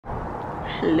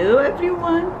Hello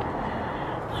everyone,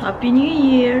 Happy New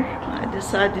Year. I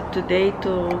decided today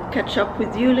to catch up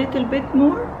with you a little bit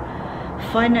more.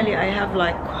 Finally I have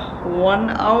like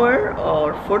 1 hour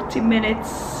or 40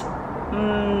 minutes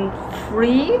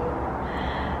free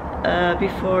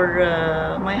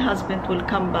before my husband will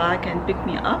come back and pick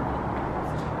me up.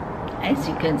 As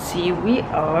you can see, we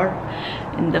are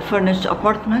in the furnished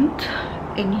apartment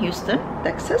in Houston,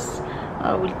 Texas.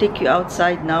 I will take you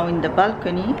outside now in the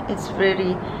balcony. It's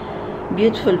very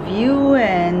beautiful view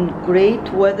and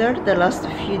great weather the last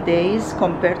few days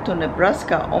compared to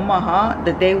Nebraska, Omaha.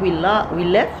 The day we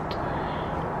left,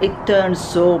 it turned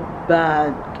so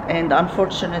bad, and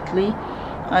unfortunately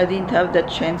I didn't have the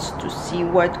chance to see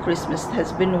White Christmas. It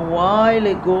has been a while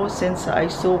ago since I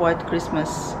saw White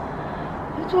Christmas.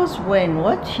 It was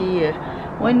what year?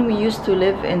 When we used to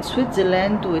live in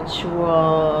Switzerland, which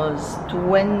was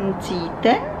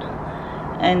 2010,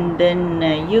 and then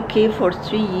UK for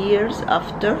 3 years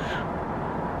after,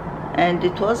 and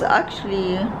it was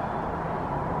actually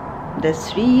the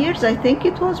 3 years I think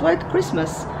it was White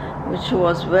Christmas, which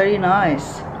was very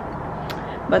nice.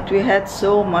 But we had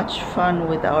so much fun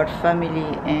with our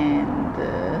family and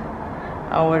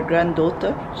our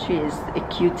granddaughter. She is a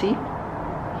cutie.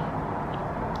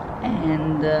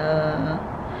 And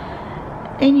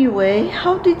anyway,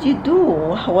 how did you do?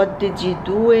 What did you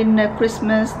do in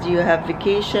Christmas? Do you have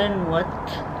vacation?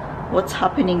 What's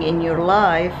happening in your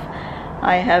life?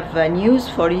 I have news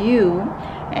for you,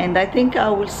 and I think I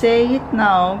will say it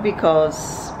now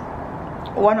because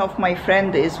one of my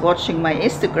friends is watching my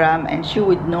Instagram and she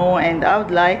would know, and I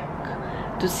would like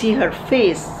to see her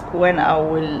face when I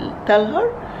will tell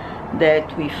her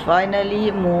that we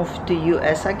finally moved to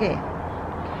US again.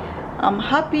 I'm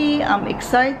happy, I'm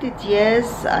excited,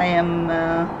 yes. I am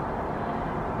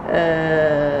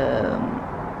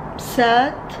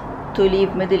sad to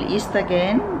leave Middle East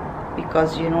again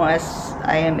because, you know, as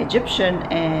I am Egyptian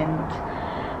and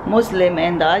Muslim,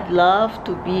 and I'd love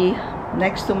to be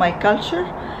next to my culture,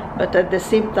 but at the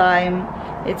same time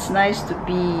it's nice to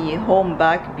be home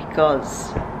back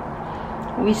because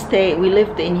we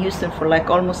lived in Houston for like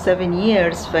almost 7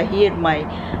 years. So here my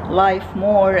life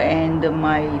more, and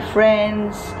my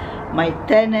friends, my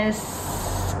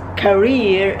tennis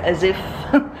career, as if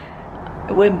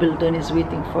Wimbledon is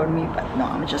waiting for me, but no,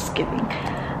 I'm just kidding.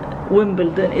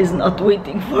 Wimbledon is not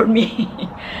waiting for me.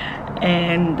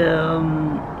 And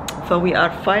so we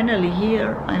are finally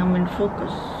here. I am in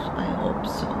focus, I hope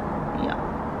so.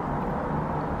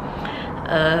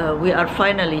 We are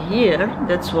finally here.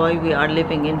 That's why we are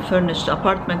living in furnished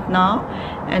apartment now,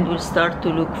 and we'll start to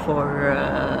look for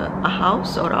a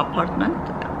house or apartment,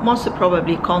 most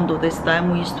probably condo this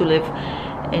time. We used to live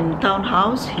in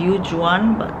townhouse, huge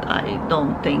one, but I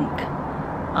don't think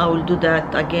I will do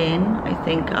that again. I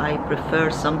think I prefer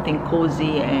something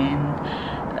cozy and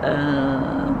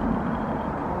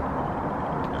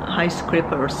high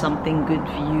scraper or something good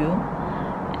view.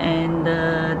 And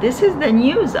this is the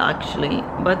news actually,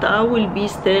 but I will be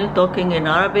still talking in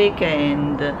Arabic,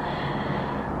 and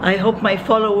I hope my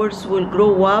followers will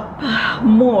grow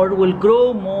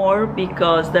more,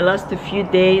 because the last few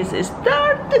days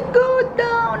start to go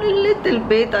down a little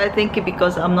bit, I think,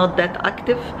 because I'm not that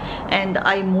active and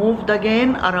I moved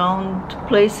again around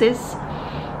places.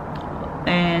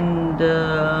 And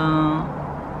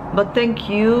but thank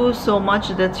you so much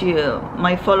that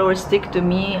my followers stick to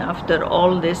me after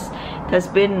all this. It has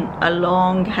been a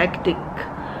long, hectic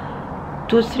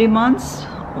 2-3 months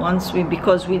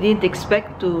because we didn't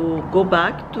expect to go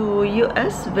back to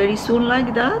US very soon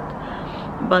like that.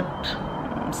 But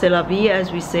c'est la vie,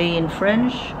 as we say in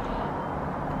French.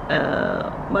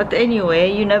 But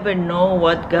anyway, you never know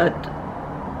what God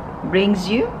brings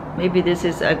you. Maybe this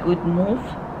is a good move.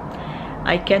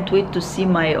 I can't wait to see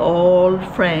my old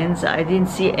friends. I didn't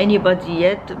see anybody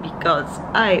yet because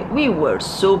we were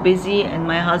so busy, and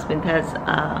my husband has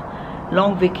a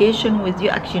long vacation with you.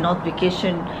 Actually, not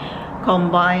vacation,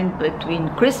 combined between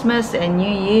Christmas and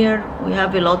New Year. We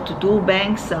have a lot to do: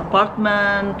 banks,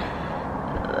 apartment,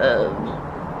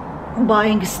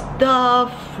 buying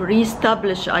stuff,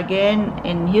 reestablish again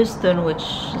in Houston, which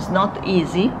is not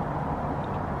easy.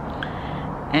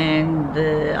 And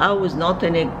I was not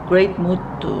in a great mood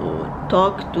to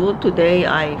talk to today.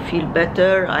 I feel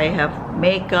better. I have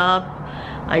makeup,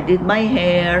 I did my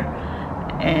hair,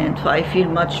 and I feel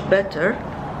much better.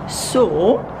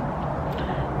 So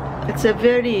it's a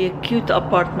very cute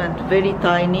apartment, very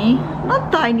tiny, not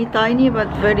tiny, but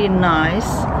very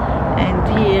nice. And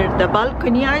here the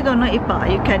balcony, I don't know if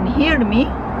you can hear me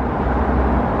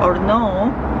or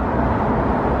no,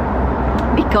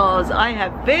 because I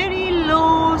have very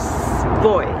low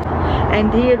voice.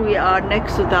 And here we are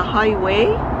next to the highway,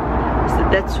 so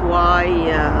that's why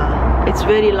it's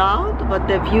very loud, but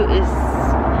the view is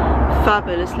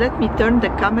fabulous. Let me turn the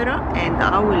camera and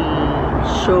I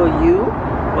will show you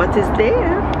what is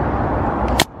there.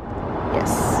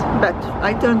 Yes, but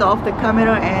I turned off the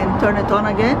camera and turn it on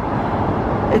again.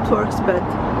 It works, but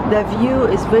the view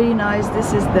is very nice.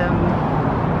 This is the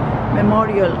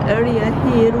memorial area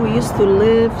here. We used to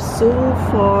live so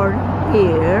far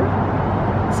here,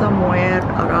 somewhere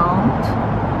around.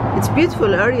 It's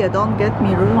beautiful area, don't get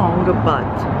me wrong,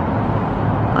 but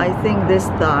I think this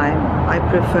time I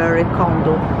prefer a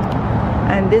condo.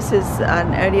 And this is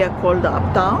an area called the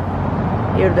Uptown.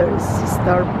 Here there is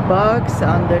Starbucks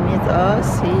underneath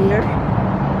us here,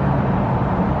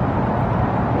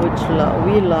 which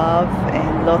we love,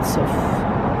 and lots of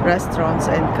restaurants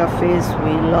and cafes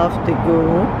we love to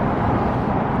go.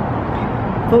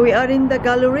 But we are in the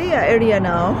Galleria area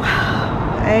now,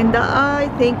 and I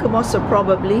think most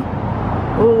probably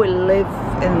we will live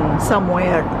in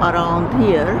somewhere around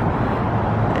here.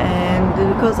 And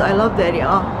because I love the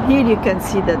area, here you can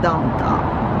see the downtown.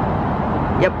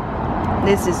 Yep,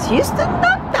 this is Houston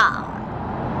downtown.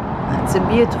 It's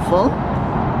beautiful.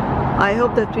 I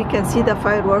hope that we can see the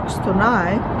fireworks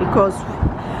tonight, because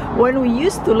when we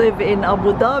used to live in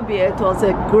Abu Dhabi, it was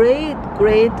a great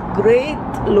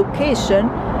location.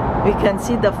 We can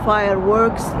see the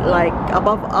fireworks like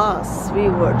above us. We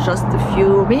were just a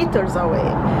few meters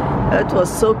away. It was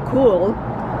so cool.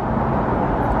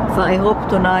 So I hope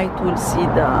tonight we'll see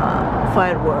the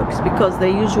fireworks, because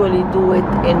they usually do it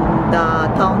in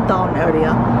the downtown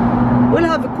area. We'll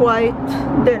have a quiet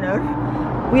dinner.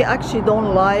 We actually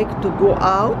don't like to go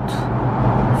out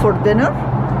for dinner.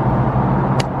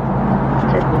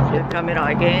 Let me flip the camera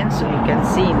again so you can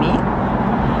see me.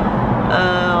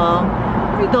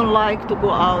 We don't like to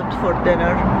go out for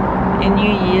dinner in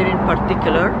New Year in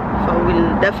particular, so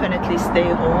we'll definitely stay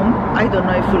home. I don't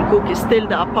know if we'll cook. Still,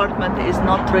 the apartment is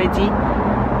not ready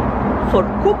for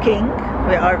cooking.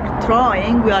 We are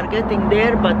trying, we are getting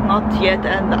there, but not yet.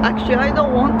 And actually I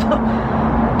don't want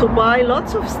to buy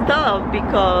lots of stuff,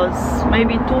 because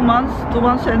maybe 2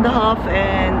 months and a half,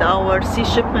 and our sea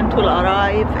shipment will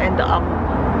arrive, and I'm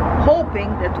hoping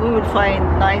that we will find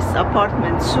nice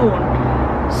apartment soon.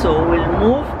 So we'll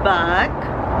move back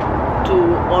to,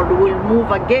 or we'll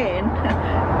move again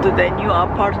to the new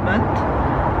apartment.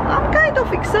 I'm kind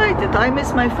of excited. I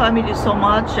miss my family so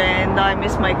much, and I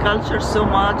miss my culture so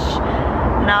much.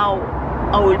 Now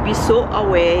I will be so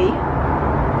away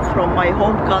from my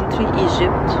home country,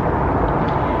 Egypt.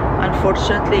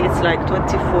 Unfortunately, it's like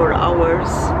 24 hours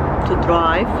to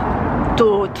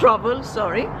travel,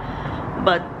 sorry.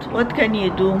 But what can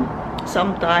you do?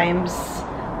 Sometimes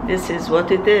this is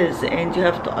what it is, and you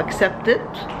have to accept it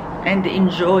and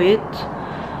enjoy it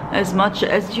as much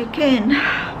as you can.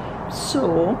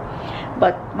 So,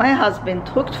 but my husband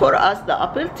hooked for us the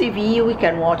Apple TV. We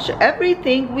can watch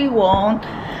everything we want.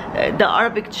 The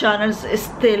Arabic channels is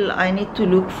still, I need to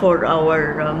look for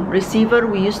our receiver.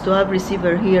 We used to have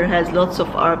receiver here, has lots of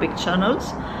Arabic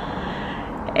channels,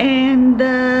 and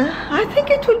I think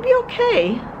it will be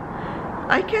okay.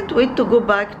 I can't wait to go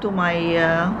back to my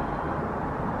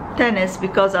tennis,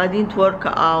 because I didn't work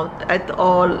out at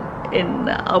all in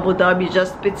Abu Dhabi,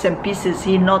 just bits and pieces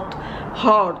here, not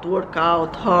hard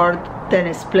workout, hard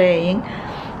tennis playing.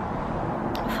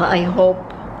 So I hope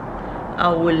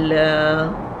I will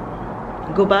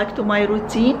go back to my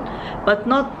routine, but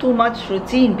not too much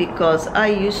routine, because I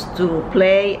used to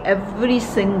play every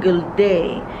single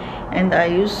day, and I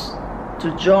used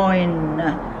to join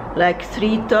like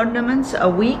 3 tournaments a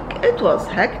week. It was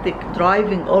hectic,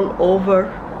 driving all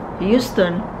over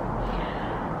Houston.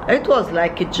 It was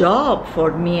like a job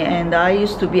for me, and I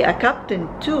used to be a captain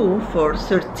too for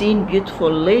 13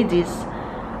 beautiful ladies.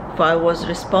 So I was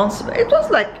responsible. It was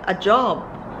like a job.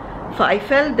 So I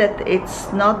felt that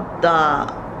it's not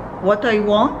what I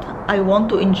want. I want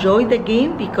to enjoy the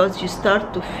game, because you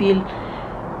start to feel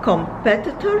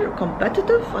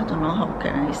competitive. I don't know how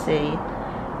can I say it.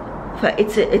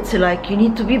 It's like you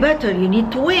need to be better, you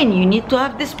need to win, you need to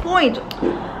have this point.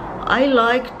 I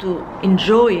like to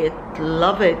enjoy it,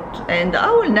 love it, and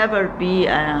I will never be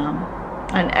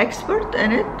an expert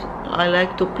in it. I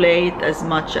like to play it as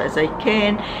much as I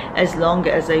can, as long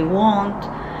as I want.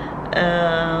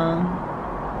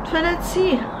 So let's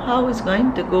see how it's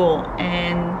going to go.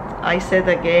 And I said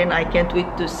again, I can't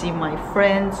wait to see my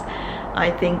friends. I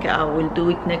think I will do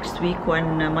it next week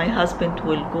when my husband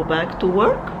will go back to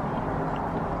work.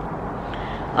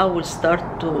 I will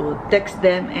start to text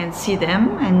them and see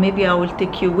them, and maybe I will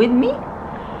take you with me.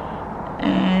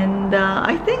 And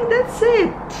I think that's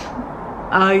it.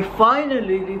 I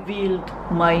finally revealed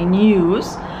my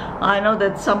news. I know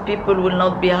that some people will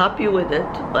not be happy with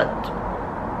it, but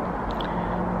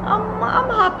I'm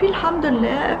happy, alhamdulillah,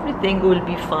 everything will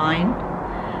be fine.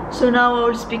 So now I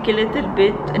will speak a little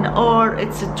bit, or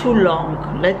it's too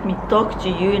long. Let me talk to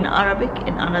you in Arabic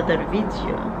in another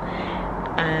video.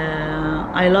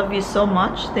 I love you so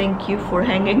much. Thank you for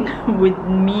hanging with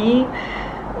me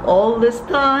all this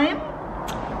time.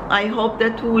 I hope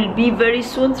that we will be very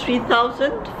soon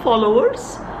 3,000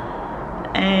 followers,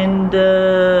 and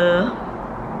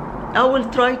I will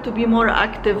try to be more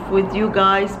active with you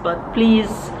guys, but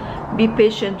please be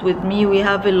patient with me. We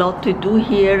have a lot to do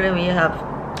here, and we have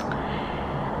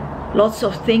lots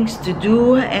of things to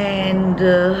do, and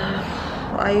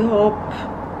I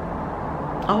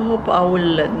hope I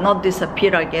will not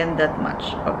disappear again that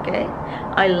much. Okay,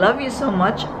 I love you so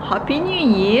much. Happy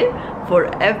New Year for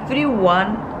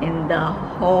everyone in the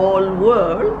whole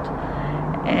world,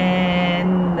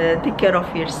 and take care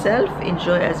of yourself.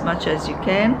 Enjoy as much as you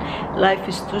can. Life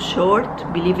is too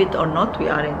short, believe it or not. We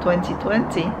are in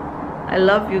 2020. I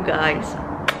love you guys.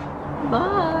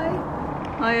 Bye.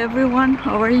 Hi everyone,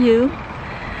 how are you?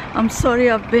 I'm sorry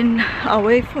I've been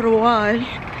away for a while,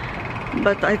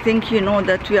 but I think you know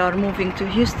that we are moving to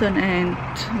Houston and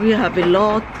we have a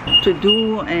lot to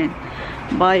do, and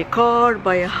buy a car,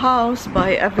 buy a house,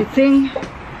 buy everything.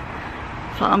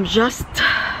 So I'm just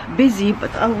busy,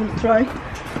 but I will try.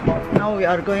 Now we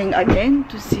are going again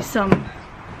to see some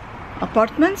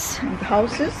apartments and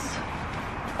houses.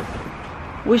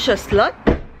 Wish us luck.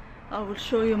 I will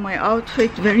show you my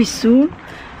outfit very soon.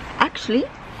 Actually,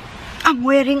 I'm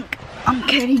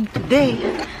carrying today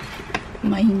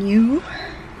my new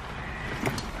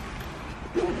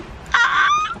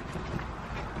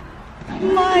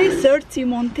my 30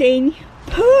 Montaigne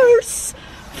purse.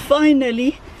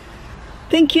 Finally.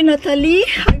 Thank you, Natalie.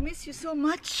 I miss you so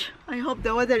much. I hope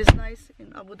the weather is nice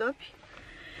in Abu Dhabi,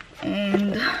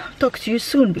 and talk to you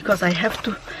soon, because I have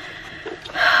to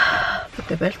put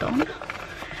the belt on,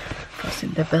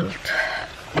 fasten the belt,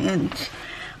 and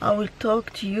I will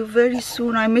talk to you very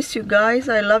soon. I miss you guys.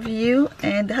 I love you,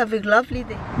 and have a lovely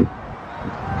day.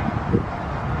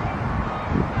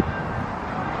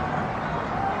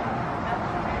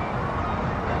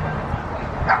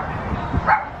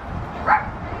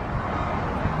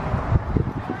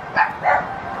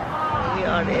 We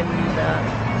are in the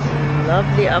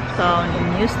lovely uptown in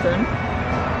Houston,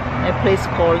 a place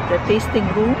called the Tasting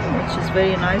Room, which is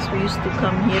very nice. We used to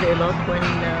come here a lot when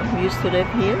we used to live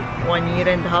here 1.5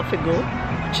 years ago,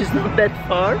 which is not that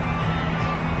far,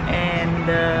 and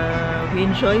we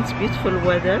enjoy its beautiful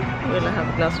weather. We'll have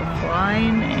a glass of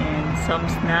wine and some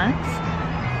snacks,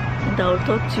 and I'll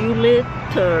talk to you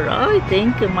later. I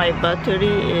think my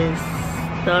battery is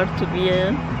start to be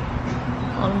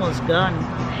almost gone.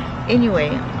 Anyway,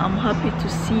 I'm happy to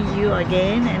see you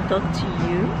again and talk to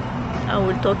you. I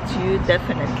will talk to you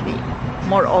definitely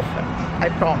more often, I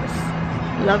promise.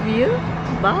 Love you.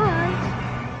 Bye.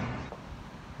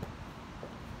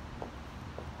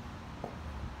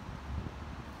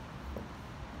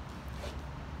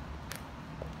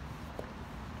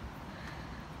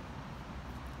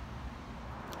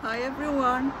 Hi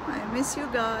everyone, I miss you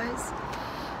guys.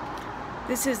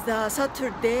 This is the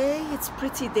Saturday. It's a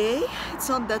pretty day. It's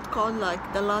not that cold like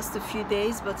the last few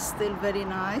days, but still very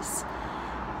nice.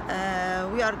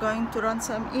 We are going to run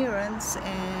some errands,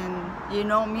 and you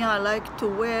know me, I like to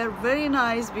wear very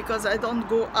nice because I don't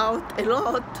go out a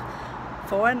lot.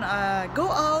 For when I go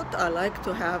out, I like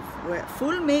to wear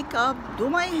full makeup, do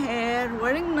my hair,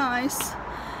 wearing nice,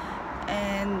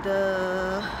 and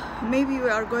maybe we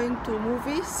are going to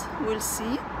movies, we'll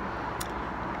see.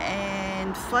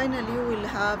 And finally we'll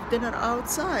have dinner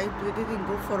outside. We didn't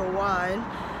go for a while.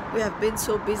 We have been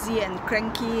so busy and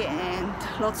cranky and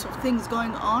lots of things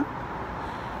going on.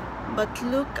 But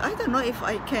look, I don't know if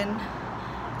I can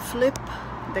flip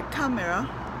the camera.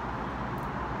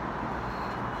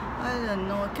 I don't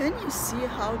know. Can you see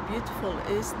how beautiful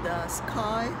is the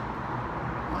sky?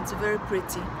 Oh, it's very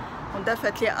pretty. And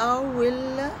definitely I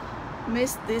will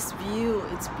miss this view.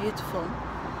 It's beautiful.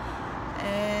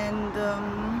 And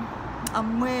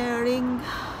I'm wearing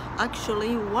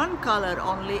actually one color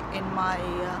only in my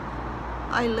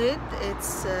eyelid.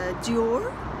 It's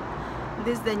Dior.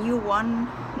 This is the new one,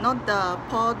 not the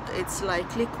pod, it's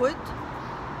like liquid.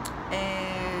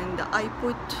 And I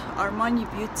put Armani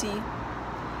Beauty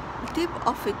tip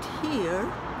of it here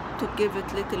to give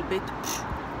it a little bit.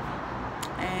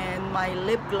 And my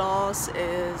lip gloss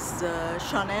is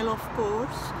Chanel, of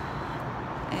course,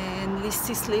 and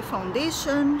Listy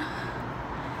foundation.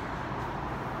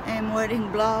 I'm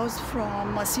wearing blouse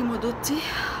from Massimo Dutti,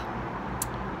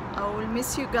 I will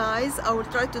miss you guys. I will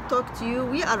try to talk to you.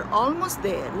 We are almost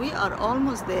there. We are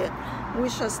almost there.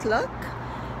 Wish us luck,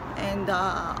 and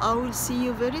I will see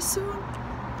you very soon.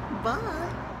 Bye.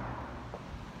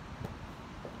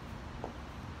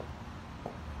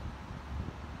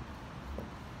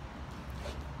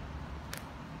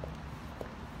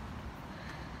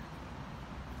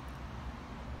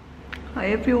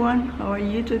 Hi everyone, how are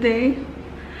you today?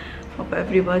 Hope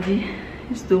everybody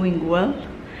is doing well.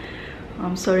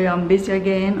 I'm sorry I'm busy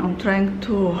again. I'm trying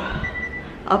to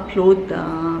upload the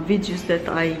videos that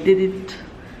I did it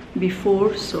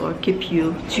before, so I keep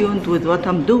you tuned with what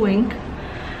I'm doing.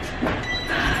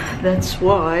 That's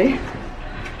why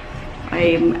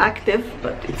I'm active,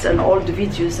 but it's an old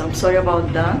videos. I'm sorry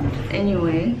about that.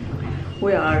 Anyway,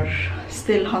 we are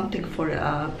still hunting for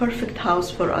a perfect house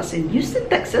for us in Houston,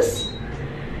 Texas.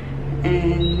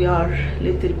 And we are a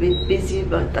little bit busy,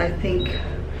 but I think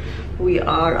we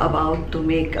are about to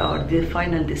make the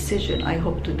final decision, I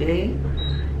hope today.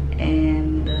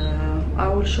 And I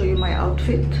will show you my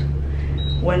outfit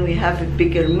when we have a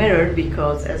bigger mirror,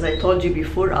 because as I told you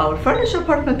before, our furnished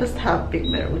apartment doesn't have big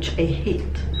mirror, which I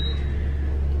hate.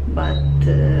 But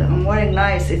I'm wearing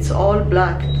nice. It's all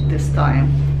black this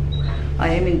time. I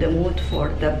am in the mood for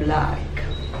the black.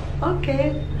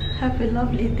 Okay, have a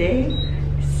lovely day.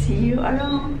 See you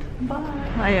around. Bye.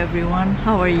 Hi everyone,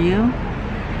 how are you?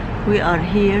 We are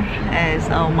here as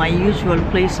my usual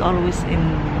place, always in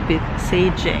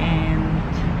Sage and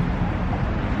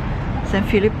San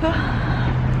Felipe,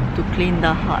 to clean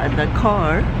the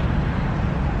car.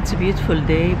 It's a beautiful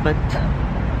day, but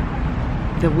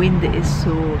the wind is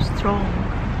so strong.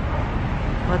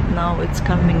 But now it's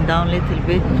coming down a little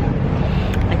bit.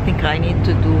 I think I need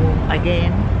to do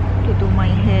my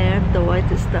hair. The white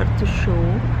start to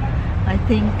show. I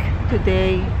think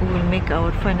today we will make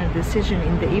our final decision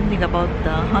in the evening about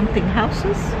the hunting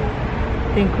houses.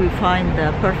 I think we find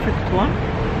the perfect one.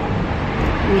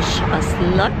 Wish us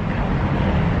luck.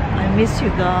 I miss you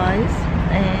guys,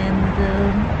 and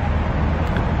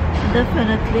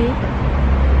definitely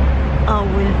I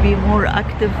will be more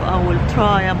active. I will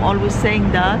try. I'm always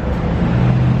saying that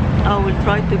I will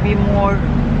try to be more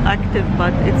active,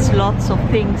 but it's lots of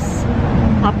things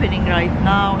happening right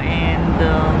now, and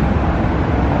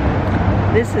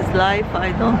this is life.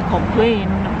 I don't complain,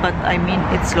 but I mean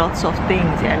it's lots of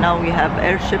things. Yeah, now we have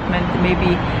air shipment,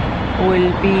 maybe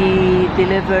will be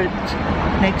delivered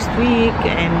next week,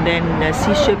 and then the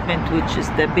sea shipment, which is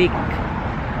the big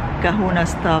kahuna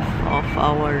stuff of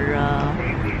our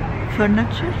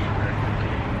furniture.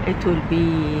 It will be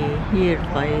here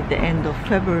by the end of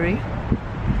February.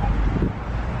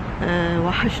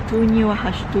 وحشتوني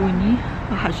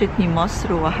وحشتني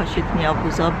مصر وحشتني أبو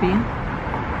ظبي.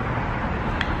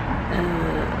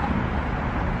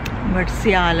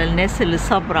 ميرسي على الناس اللي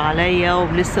صبر عليا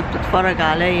ولسه بتتفرج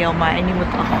عليا، ومع اني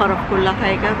متأخرة في كل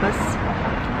حاجة، بس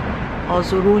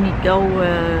اعذروني الجو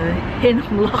هنا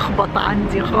ملخبط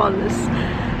عندي خالص،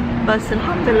 بس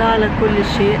الحمد لله على كل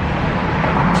شيء.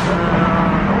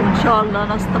 وان شاء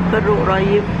الله نستقر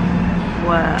قريب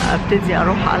وابتدي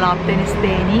اروح العب تنس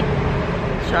تاني.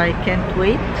 I can't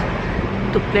wait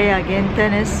to play again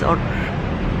tennis, or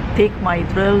take my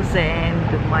drills and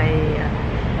my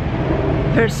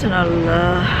personal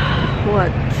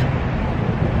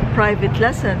private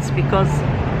lessons, because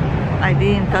I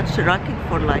didn't touch a racket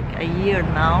for like a year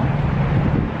now.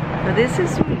 So this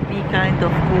will be kind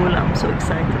of cool. I'm so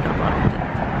excited about it.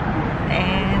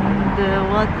 And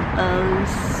what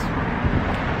else?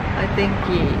 I think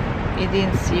you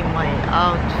didn't see my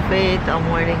outfit. I'm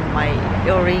wearing my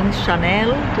earrings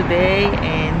Chanel today,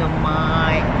 and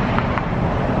my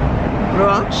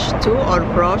brooch too, or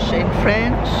broche in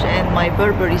French, and my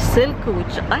Burberry silk,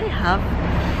 which I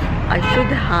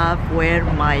should have wear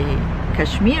my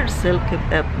cashmere silk,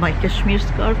 my cashmere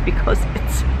scarf, because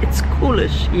it's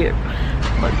coolish here,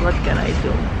 but what can I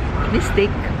do?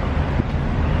 Mistake.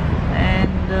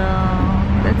 And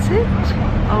that's it.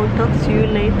 I will talk to you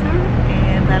later,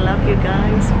 and I love you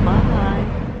guys.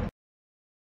 Bye.